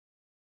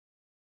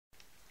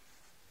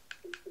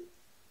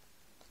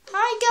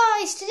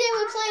guys, today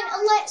we're playing a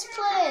Let's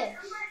Play,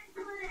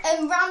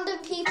 and random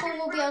people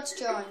will be able to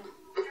join.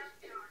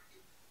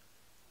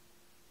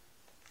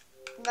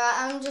 Right,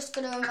 I'm just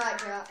going to invite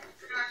Jack.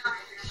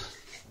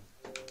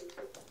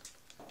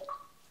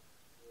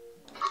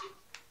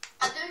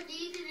 I don't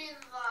need an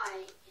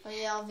invite. Oh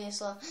yeah,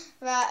 obviously.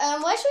 Right,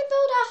 where should we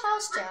build our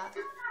house, Jack?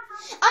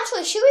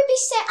 Actually, should we be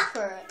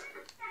separate?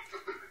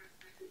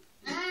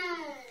 No.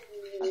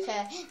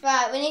 Okay,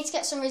 right, we need to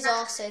get some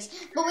resources,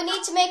 but we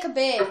need to make a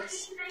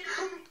base.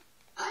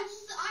 I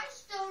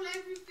stole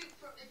everything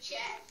from the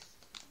chest.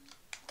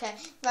 Okay,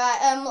 right,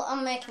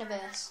 I'm making a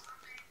base.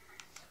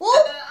 Whoa!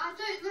 I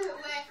don't know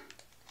where.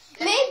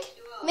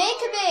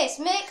 Make a base.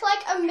 Make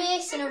like a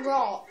base in a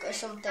rock or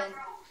something.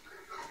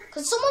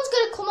 Because someone's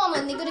going to come on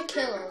and they're going to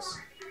kill us.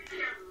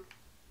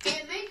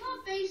 Yeah, make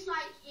our base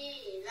like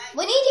here.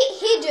 We need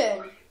it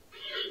hidden.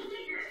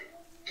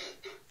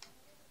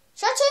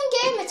 Should I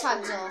turn gamer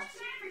tags off?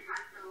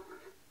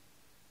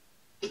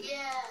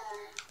 Yeah.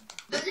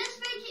 But let's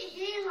make it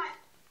here like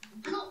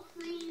block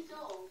these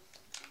off.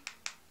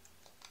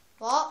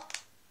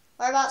 What?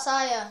 Whereabouts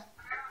are you?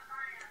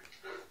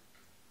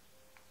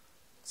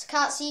 So I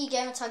can't see your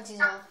gamer tags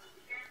is off.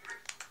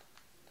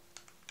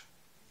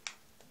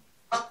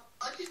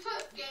 I'll just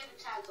put gamer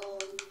tag on.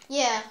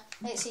 Yeah,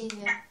 it's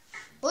easier.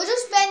 We'll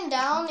just bend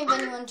down if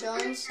anyone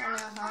joins on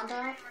our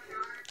handout.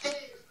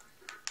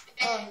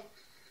 Oh.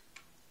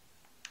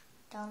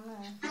 Down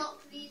there.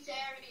 Block these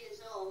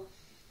areas off.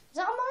 Is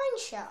that a mine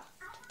shaft?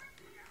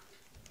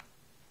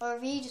 Or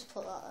have you just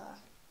put that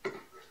there?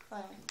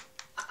 Right.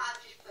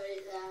 I've just put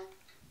it there.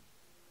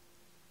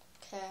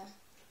 Okay.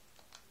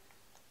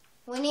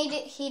 We need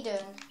it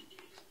hidden.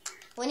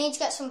 We need to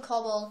get some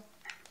cobble.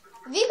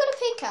 Have you got a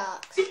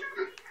pickaxe?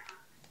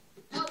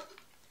 Nope.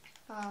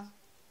 Oh.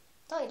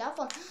 Thought you'd have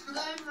one. I'm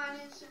going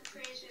mining some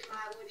trees with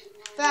my wooden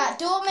nails. Right,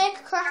 don't make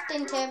a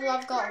crafting table,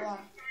 I've got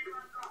one.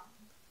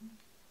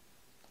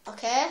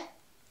 Okay?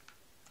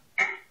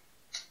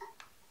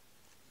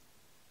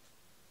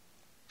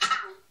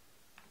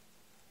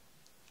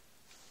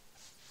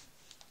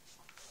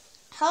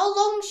 How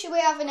long should we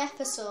have an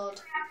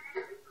episode?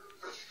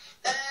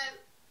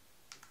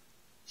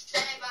 Say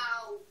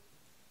about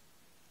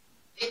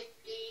 15.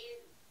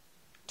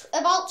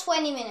 About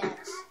 20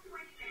 minutes.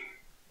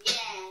 Yeah.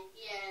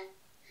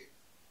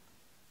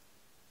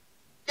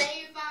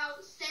 Say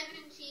about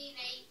 17,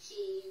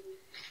 18.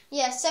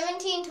 Yeah,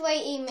 17 to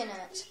 18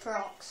 minutes,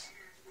 prox.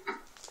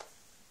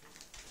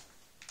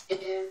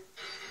 Yeah.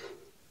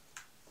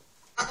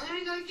 I'm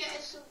gonna go get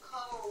us some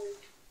coal,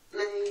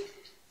 mate.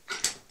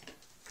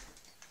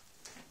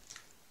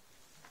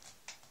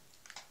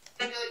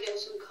 I'm gonna go get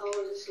some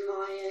coal and some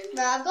iron.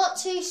 Right, I've got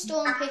 2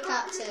 stone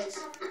pickaxes.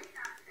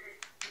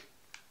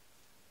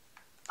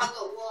 I've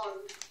got one.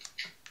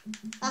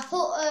 I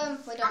put,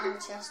 we don't have a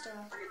chest,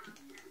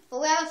 but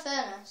we have a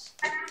furnace.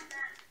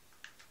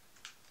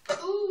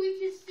 Oh, we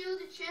can steal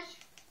the chest,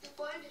 the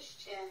bonus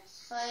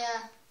chest. So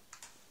yeah.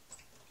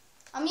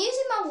 I'm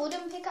using my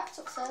wooden pickaxe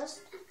up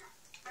first.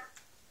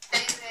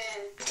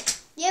 Amen.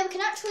 Yeah, we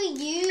can actually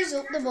use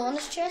up the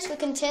bonus chest. We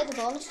can take the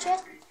bonus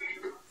chest.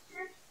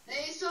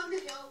 It's on the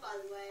hill, by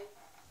the way.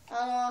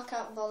 Oh no, I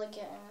can't bother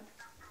getting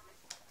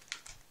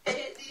it.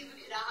 Neither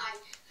can I.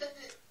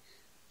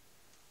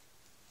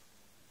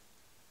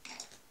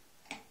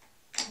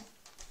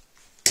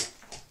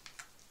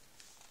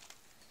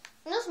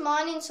 I'm just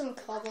mining some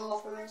cobble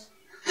for us.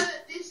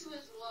 This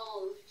was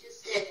long,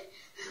 just it.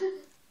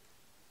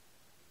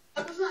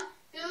 I was like,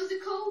 there was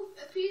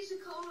a piece of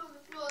coal on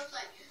the floor. It's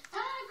like,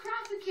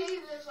 crap, a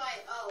cave. And I was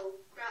like, oh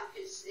crap,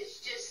 it's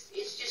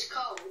just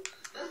coal.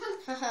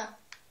 Haha.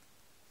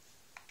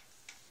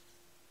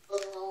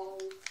 Oh.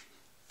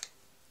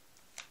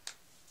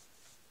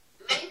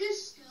 Made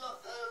this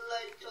load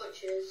of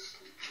torches.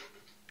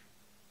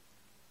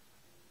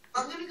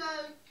 I'm gonna go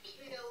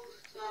kill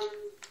some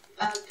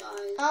bad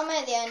guys. I'll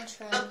make the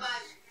entrance.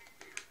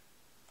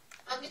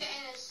 I'm getting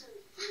us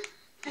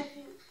some.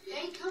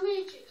 Hey, come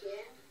here,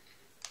 chicken.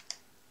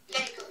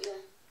 Yeah, got you.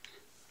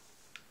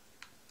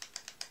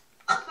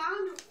 I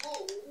found a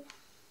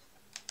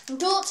wolf.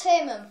 Don't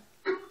tame him.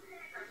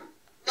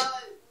 No,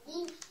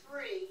 wolf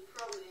free,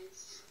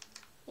 promise.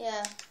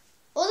 Yeah.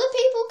 Other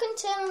people can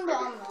tame him, but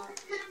I'm not.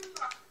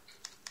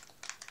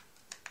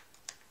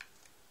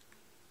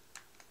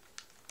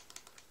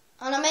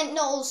 And I meant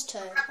not us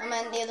two. I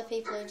meant the other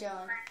people who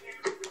join.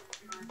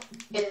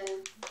 Yeah.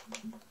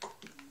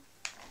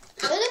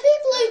 The other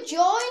people who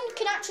join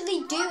can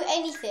actually do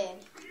anything.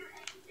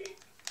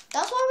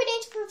 That's why we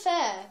need to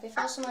prepare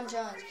before someone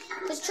joins.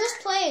 Because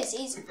Trust Players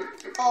is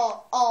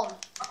on.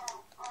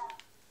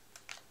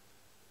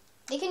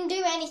 They can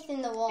do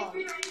anything they want.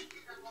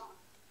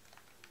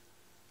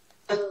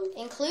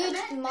 Include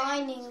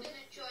mining. He's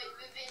gonna join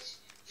with his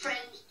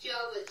friend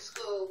Joe at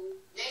school.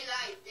 They're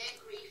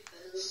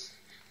griefers.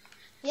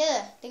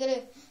 Yeah, they're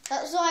gonna.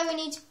 That's why we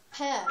need to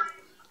prepare.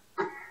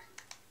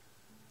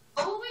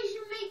 Oh, we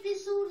should make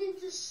this all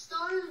into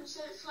stone,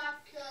 so it's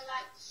like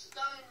a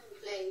stone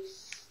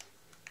place.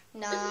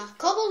 Nah,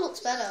 cobble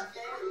looks better.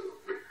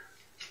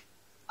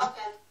 Okay,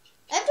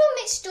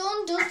 Ceramic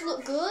stone does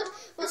look good,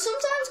 but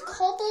sometimes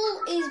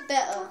cobble is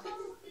better. Look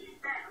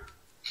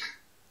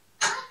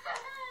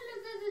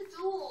at the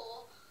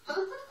door.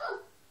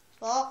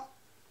 What?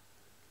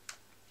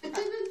 Look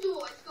at the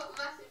door, it's got a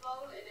massive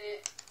hole in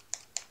it.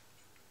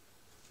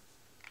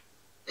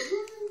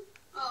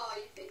 Oh,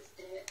 you fixed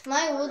it.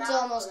 My wood's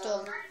almost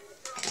done.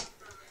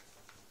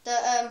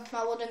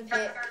 My wooden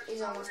pick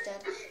is almost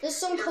dead. There's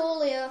some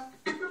coal here.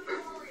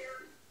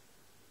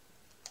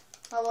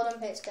 My wooden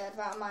pick's dead,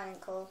 right, mine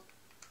ain't coal.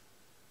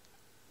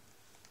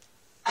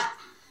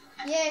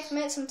 Yeah, I can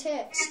make some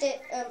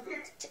torches.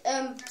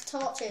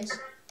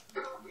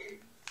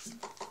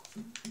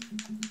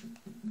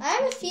 I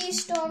have a few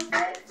stone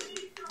picks.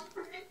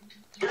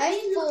 I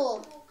have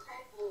 4.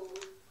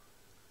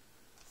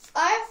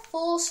 I have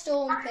 4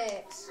 stone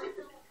picks.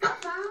 I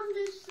found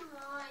some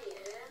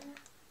iron.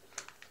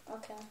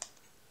 Okay.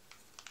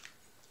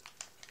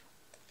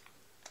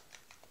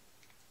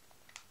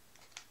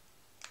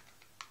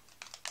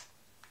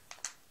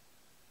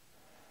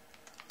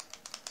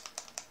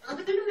 I'm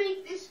going to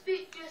make this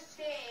bit just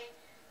here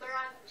where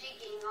I'm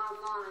digging our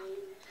mine.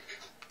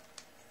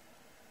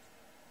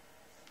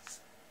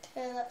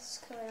 Okay, let's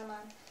come in on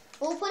mine.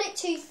 We'll put it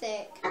too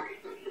thick.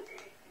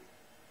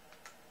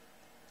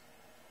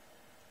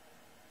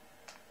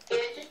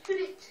 Yeah, just put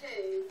it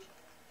 2.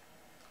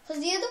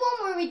 Because the other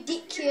one were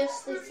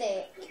ridiculously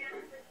thick.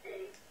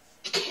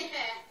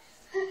 Yeah.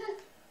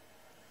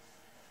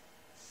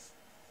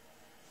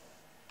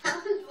 That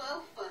was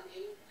well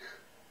funny.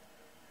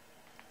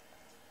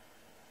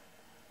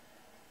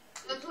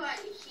 Looked like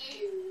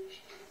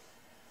huge.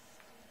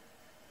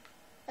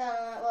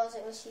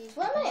 It was huge.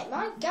 Wait a minute,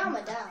 my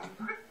gamma down.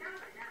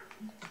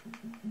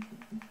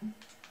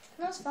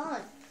 That's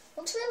fine.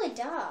 Looks really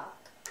dark.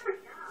 Wait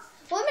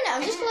a minute,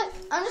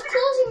 I'm just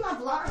closing my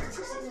blinds.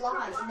 This is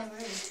light in the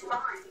room.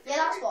 Yeah,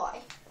 that's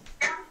why.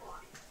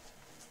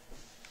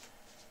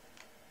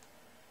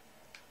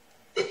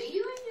 Are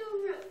you in your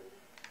room?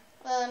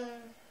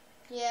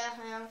 Yeah,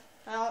 I am.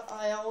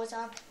 I always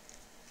am.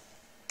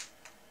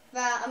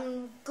 Right,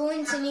 I'm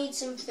going to need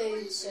some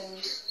food soon.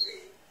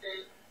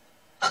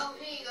 Oh,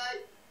 here you go.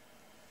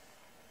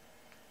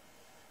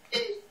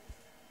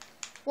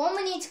 One,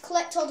 we need to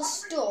collect all the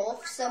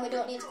stuff, so we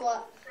don't need to go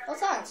out. Oh,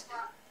 thanks.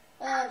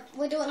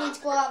 We don't need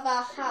to go out of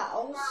our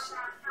house.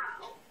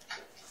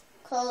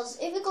 Because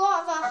if we go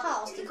out of our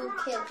house, they could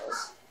kill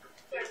us.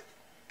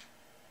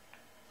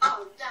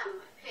 Oh, damn,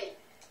 my pit.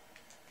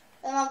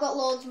 And I've got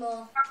loads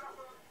more.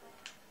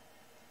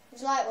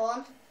 Would you like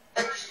one?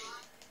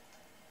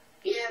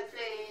 Yeah,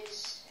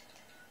 please.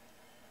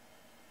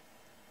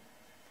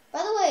 By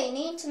the way, you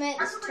need to make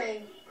this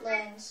 2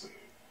 lanes.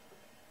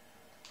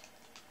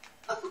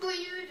 I forgot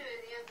you were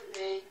doing the other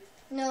day.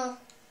 No,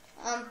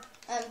 I'm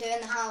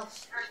doing the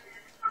house.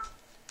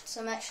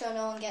 So make sure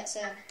no one gets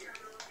in.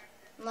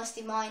 Unless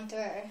they mine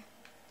through.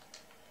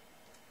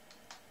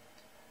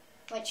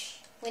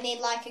 Which, we need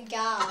like a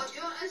guard. Oh, do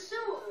you want a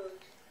sword?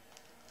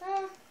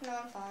 No,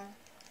 I'm fine.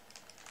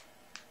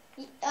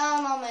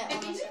 I'll make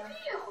one myself.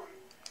 PvP on?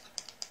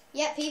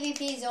 Yeah,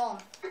 PvP's on.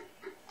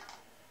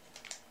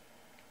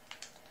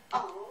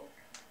 Oh.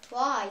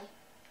 Why?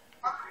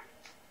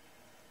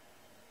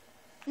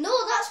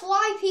 No, that's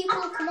why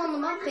people come on the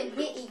map and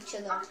hit each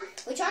other.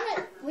 We're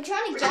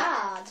trying to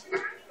guard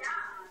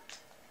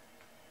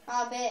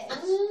our base.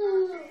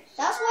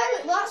 That's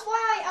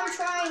why I'm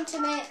trying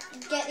to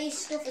get these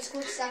stuff as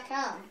quick as I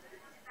can.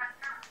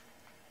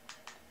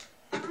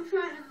 I'm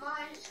trying to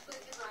mine as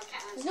quick as I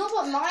can. There's no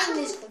but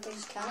mining as quick as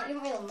you can. It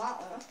doesn't really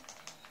matter.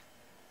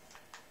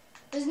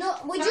 There's no.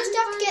 We just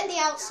have to get the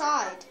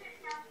outside.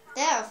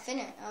 There, I've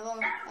finished.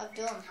 I've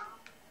done.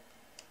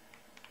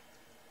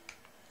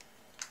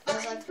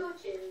 There's like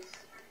torches.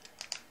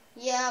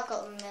 Yeah, I've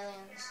got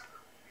millions.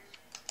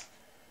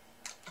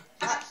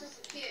 That's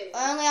just a few.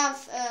 I only have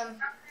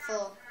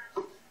 4.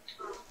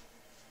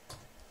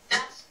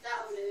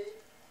 That'll do.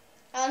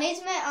 I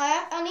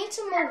need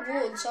some more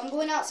wood, so I'm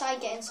going outside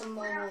getting some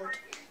more wood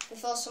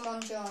before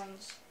someone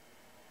joins.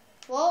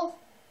 Whoa!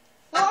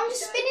 Well, I'm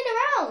just spinning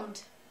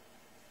around.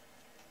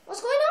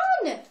 What's going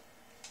on?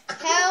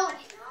 Help!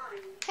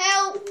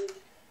 Help!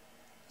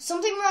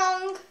 Something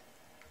wrong.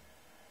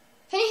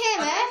 Can you hear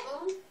me?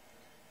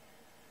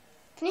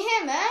 Can you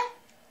hear me?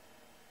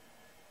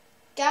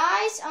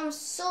 Guys, I'm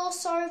so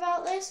sorry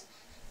about this,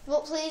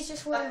 but please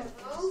just wait.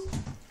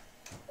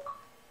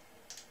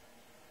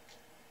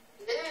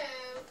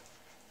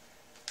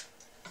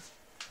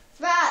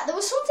 Right, there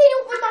was something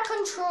up with my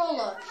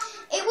controller.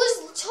 It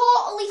was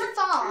totally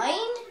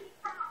fine.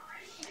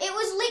 It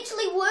was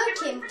literally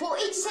working, but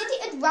it said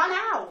it had run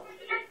out.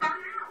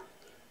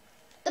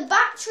 The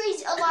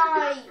batteries are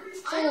like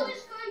full. I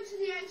always go to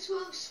the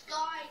Xbox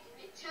guide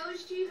and it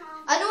tells you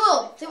how. I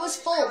know, it was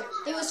full.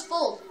 It was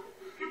full.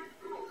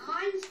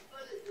 Mine's full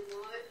at the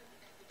moment.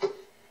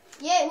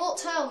 Yeah, it won't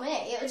tell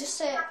me. It'll just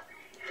say,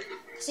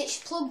 because it's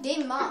plugged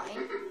in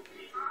mine.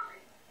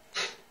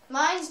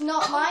 Mine's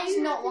not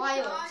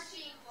wireless.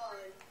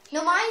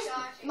 No,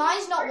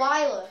 mine's not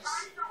wireless.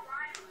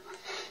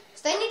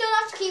 Then you don't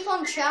have to keep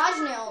on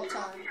charging it all the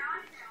time.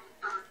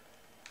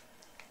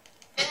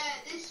 Yeah,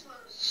 this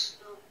one's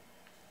not.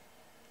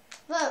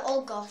 Oh,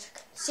 oh god.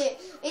 See,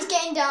 it's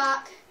getting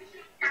dark.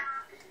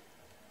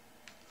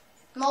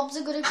 Mobs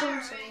are gonna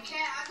come soon. Okay,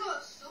 I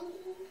got a sword.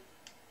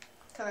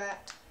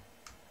 Correct.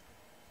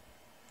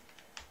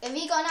 Have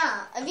you got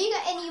Have you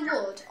got any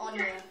wood on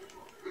you?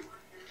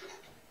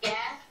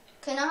 Yeah.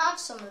 Can I have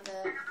some of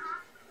it?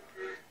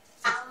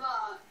 How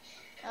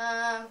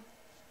much?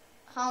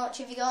 How much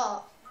have you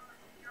got?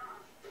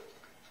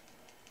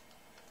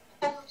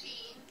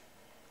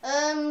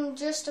 14.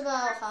 Just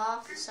about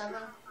half, 7.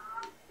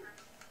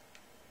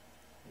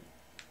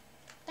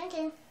 Thank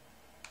you.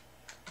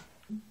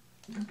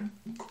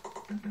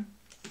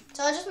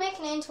 So I'm just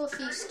making it into a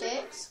few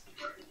sticks.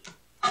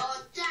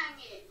 Oh, dang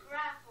it,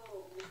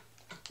 gravel.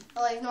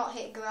 Oh, I've not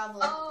hit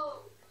gravel.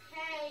 Oh,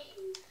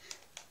 cave.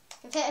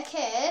 You've hit a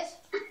cave?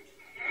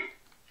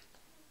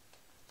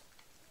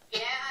 Yeah,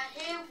 I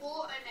hear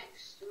water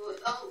next to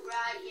it. Oh,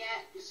 right,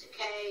 yeah, it's a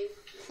cave.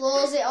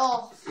 Close it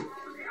off.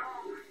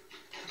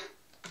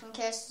 In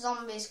case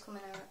zombies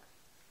coming out.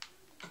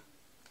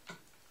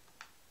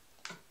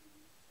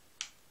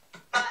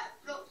 Right, I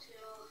blocked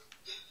it off.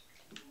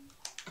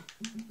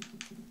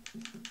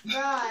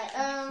 Right,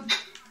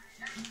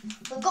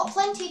 we've got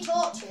plenty of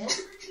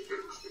torches.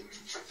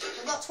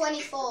 We've got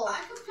 24. I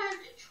can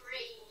plant a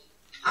tree.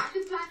 I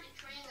can plant a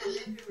tree in the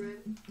living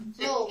room.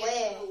 So No we can get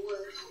way. some more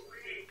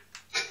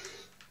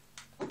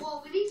wood. Well,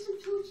 we need some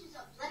torches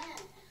up there.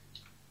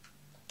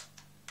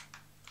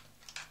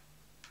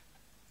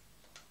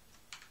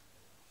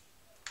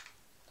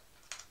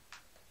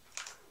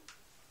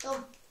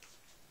 Oh,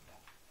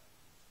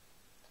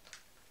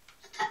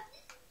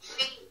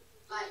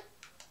 Like,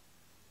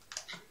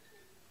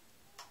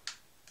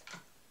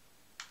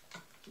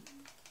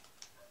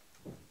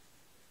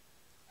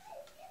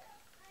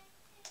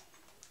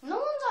 no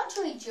one's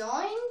actually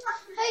joined.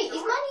 Hey, is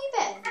Manny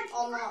Ben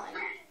online?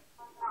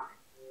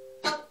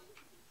 Oh.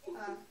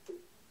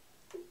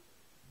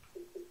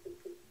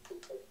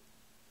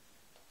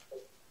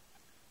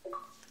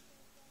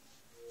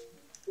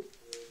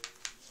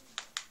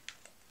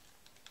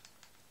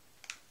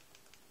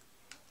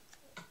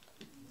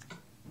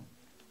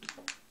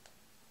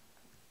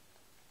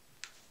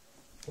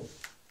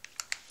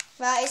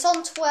 Right, it's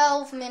on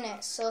 12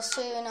 minutes, so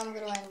soon I'm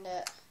going to end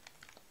it.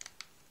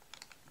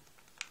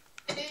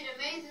 dude,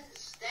 amazing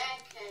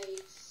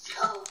staircase.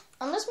 Oh.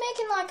 I'm just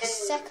making like a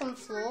second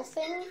floor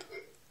thing.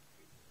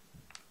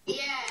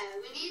 Yeah,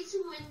 we need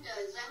some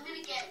windows. I'm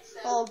gonna get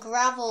some. Oh,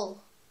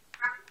 gravel.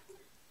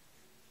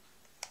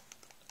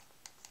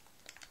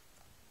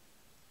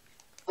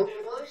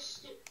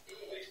 What's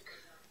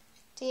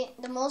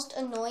The most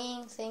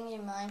annoying thing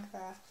in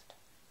Minecraft.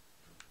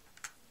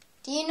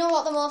 Do you know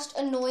what the most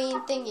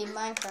annoying thing in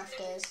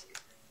Minecraft is?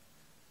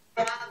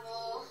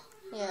 gravel?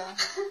 Yeah.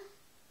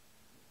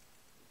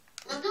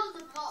 Well, not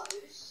the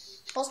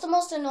most. What's the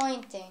most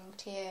annoying thing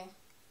to you?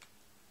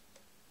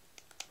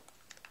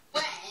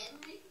 When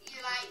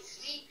you're like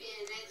sleeping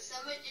and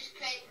someone just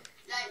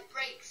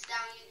breaks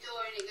down your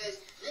door and it goes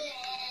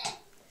 "Bleh,"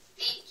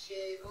 beats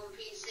you on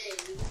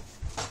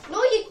PC. No,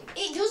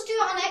 it does do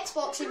it on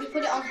Xbox if you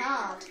put it on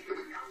hard.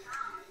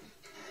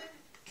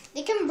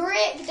 They can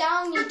break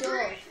down your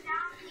door.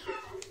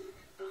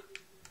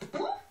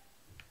 What?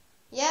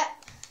 Yeah.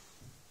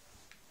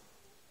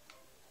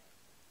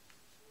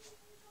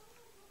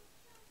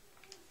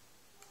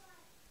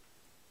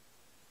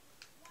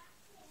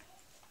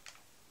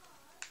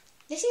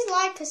 This is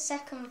like a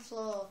second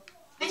floor.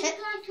 It's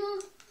like you're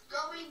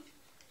going.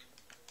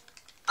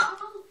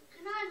 Oh,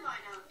 can I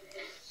mine out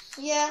this?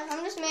 Yeah,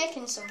 I'm just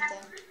making something.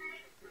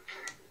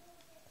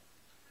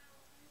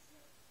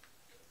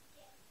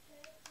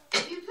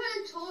 If you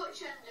put a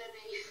torch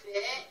underneath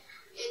it,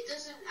 it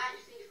doesn't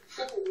actually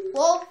fall.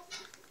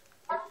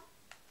 Whoa.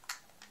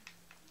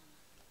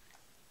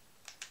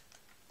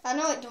 I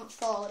know it don't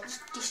fall, it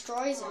just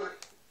destroys it.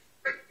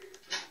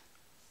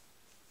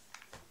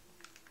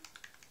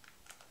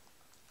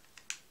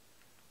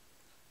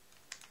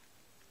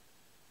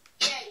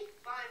 Yay,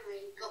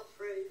 finally got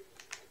through.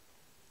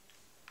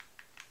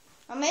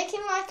 I'm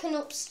making like an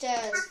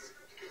upstairs.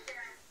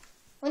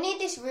 We need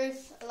this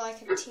roof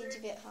like a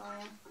teensy bit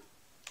higher.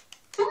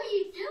 What are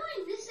you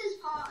doing? This is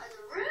part of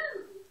the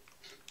room.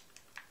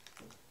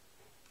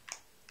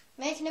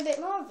 Making a bit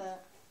more of it.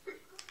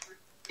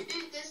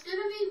 Dude, there's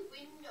gonna be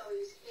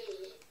windows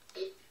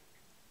here.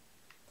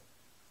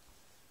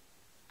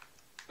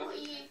 What are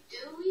you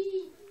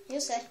doing? You'll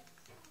see.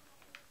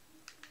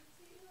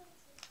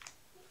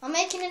 I'm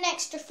making an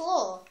extra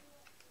floor.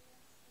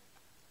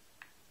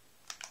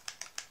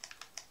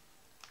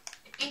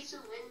 I need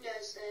some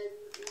windows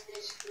in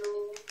this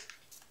floor.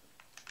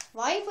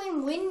 Why are you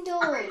putting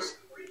windows?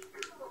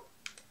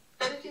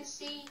 So we can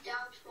see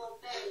down to our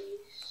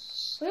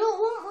base. We don't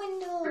want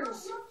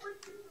windows.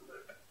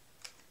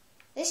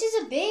 This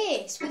is a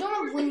base. We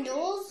don't have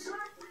windows.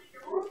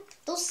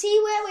 They'll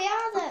see where we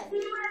are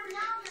then.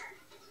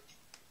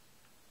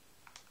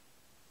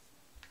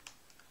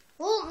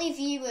 Well, only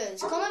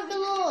viewers. Comment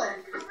below.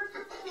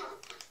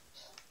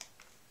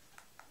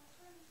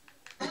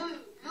 No,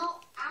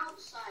 not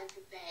outside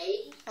the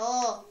base.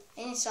 Oh,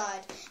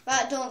 inside.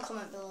 Right, don't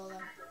comment below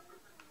then.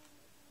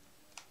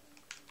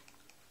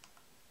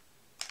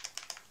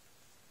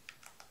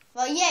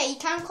 Well, yeah, you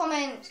can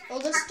comment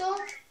other stuff.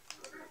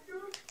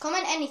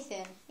 Comment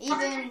anything.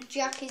 Even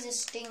Jack is a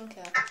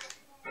stinker.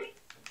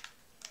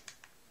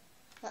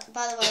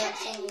 By the way,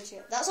 that's only a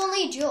joke. That's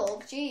only a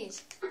joke,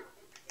 jeez.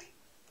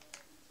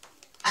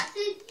 I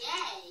said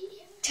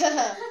yay.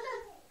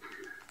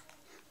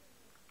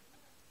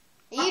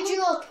 Are you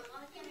joking?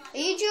 Are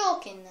you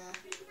joking there?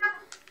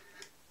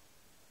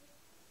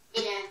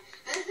 Yeah.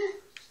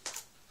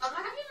 I'm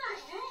lagging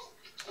like heck.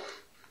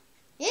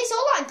 Yeah, it's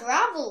all like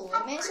gravel.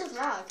 It makes us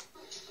lag.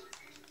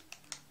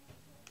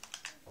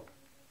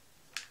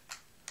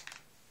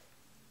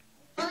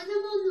 Put them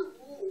on the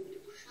walls,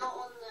 not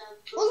on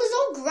the... Well, there's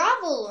all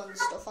gravel and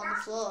stuff on the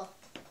floor.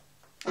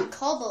 And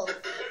cobble.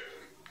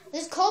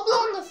 There's cobble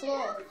on the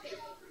floor.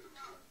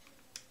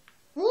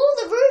 Whoa,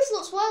 the roof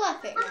looks well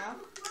epic now.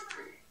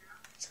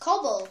 It's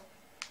cobble.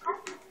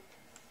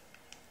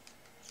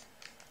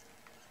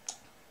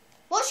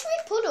 What should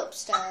we put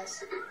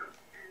upstairs?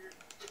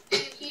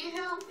 Can you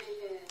help me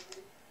here?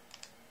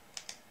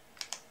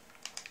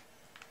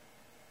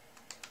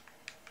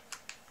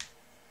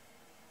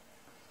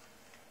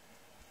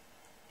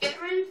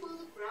 Get ready for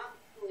the gravel.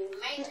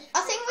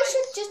 I think we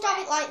should just have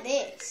it like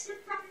this.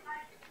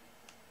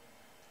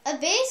 A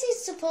base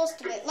is supposed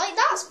to be like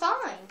that's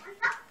fine.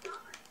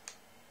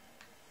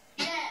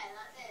 Yeah,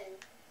 like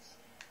this.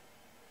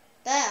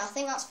 There, I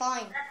think that's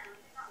fine.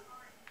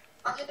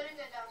 I'm gonna go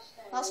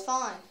downstairs. That's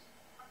fine.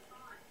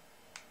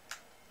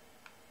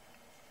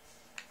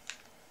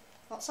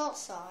 What's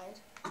outside?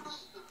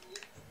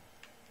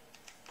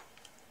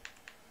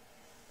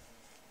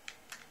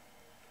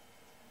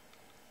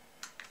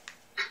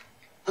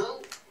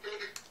 Oh.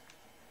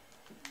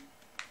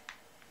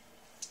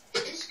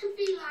 This could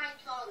be like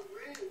our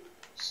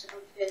rooms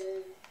up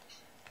here.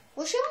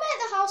 We should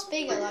make the house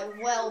bigger,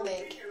 like well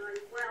big.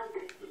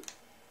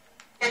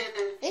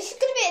 This is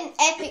gonna be an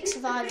epic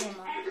survival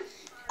map.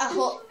 I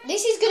hope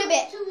this is gonna be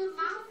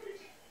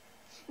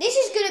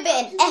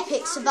an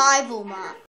epic survival map.